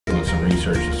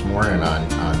research this morning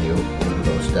on the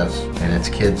overdose deaths, and it's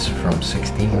kids from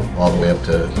 16 all the way up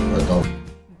to adult.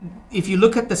 If you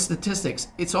look at the statistics,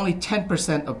 it's only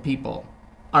 10% of people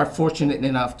are fortunate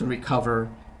enough to recover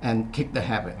and kick the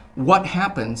habit. What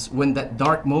happens when that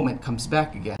dark moment comes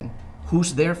back again?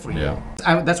 Who's there for you?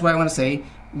 Yeah. That's why I want to say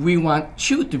we want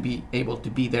you to be able to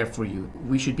be there for you.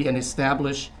 We should be an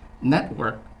established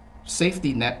network,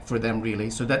 safety net for them really,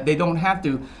 so that they don't have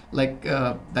to, like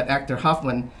that actor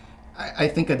Hoffman, I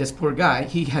think of this poor guy,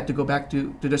 he had to go back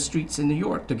to the streets in New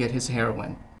York to get his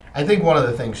heroin. I think one of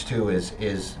the things too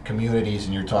is communities,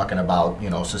 and you're talking about, you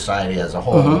know, society as a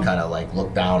whole, we kind of like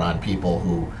look down on people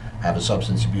who have a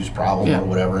substance abuse problem or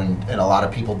whatever, and a lot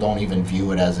of people don't even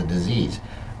view it as a disease,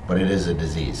 but it is a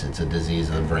disease. It's a disease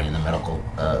of the brain. The Medical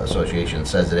Association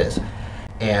says it is.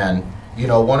 And you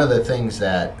know, one of the things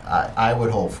that I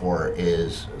would hope for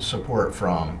is support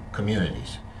from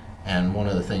communities, and one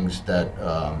of the things that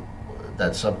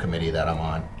that subcommittee that I'm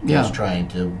on is trying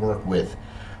to work with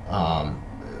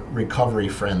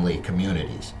recovery-friendly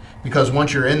communities. Because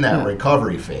once you're in that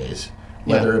recovery phase,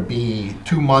 whether it be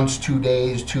 2 months, 2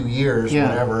 days, 2 years,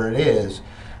 whatever it is,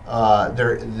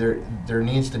 there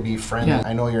needs to be friendly.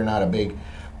 I know you're not a big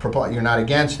you're not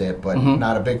against it, but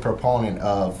not a big proponent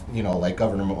of, you know, like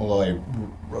Governor Malloy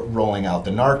rolling out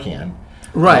the Narcan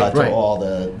to all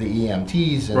the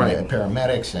EMTs and the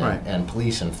paramedics and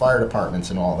police and fire departments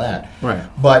and all that.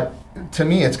 But to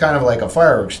me, it's kind of like a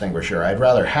fire extinguisher. I'd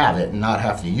rather have it and not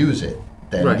have to use it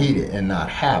than need it and not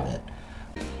have it.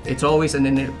 It's always an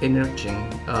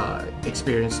enriching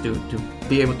experience to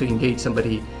be able to engage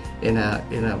somebody in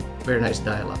a very nice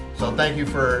dialogue. So thank you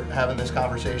for having this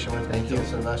conversation with me,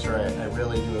 Sylvester. I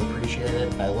really do appreciate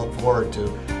it. I look forward to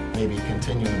maybe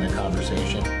continuing the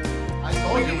conversation. I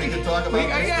told you we could talk about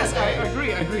this today.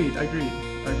 Yes,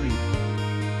 agreed.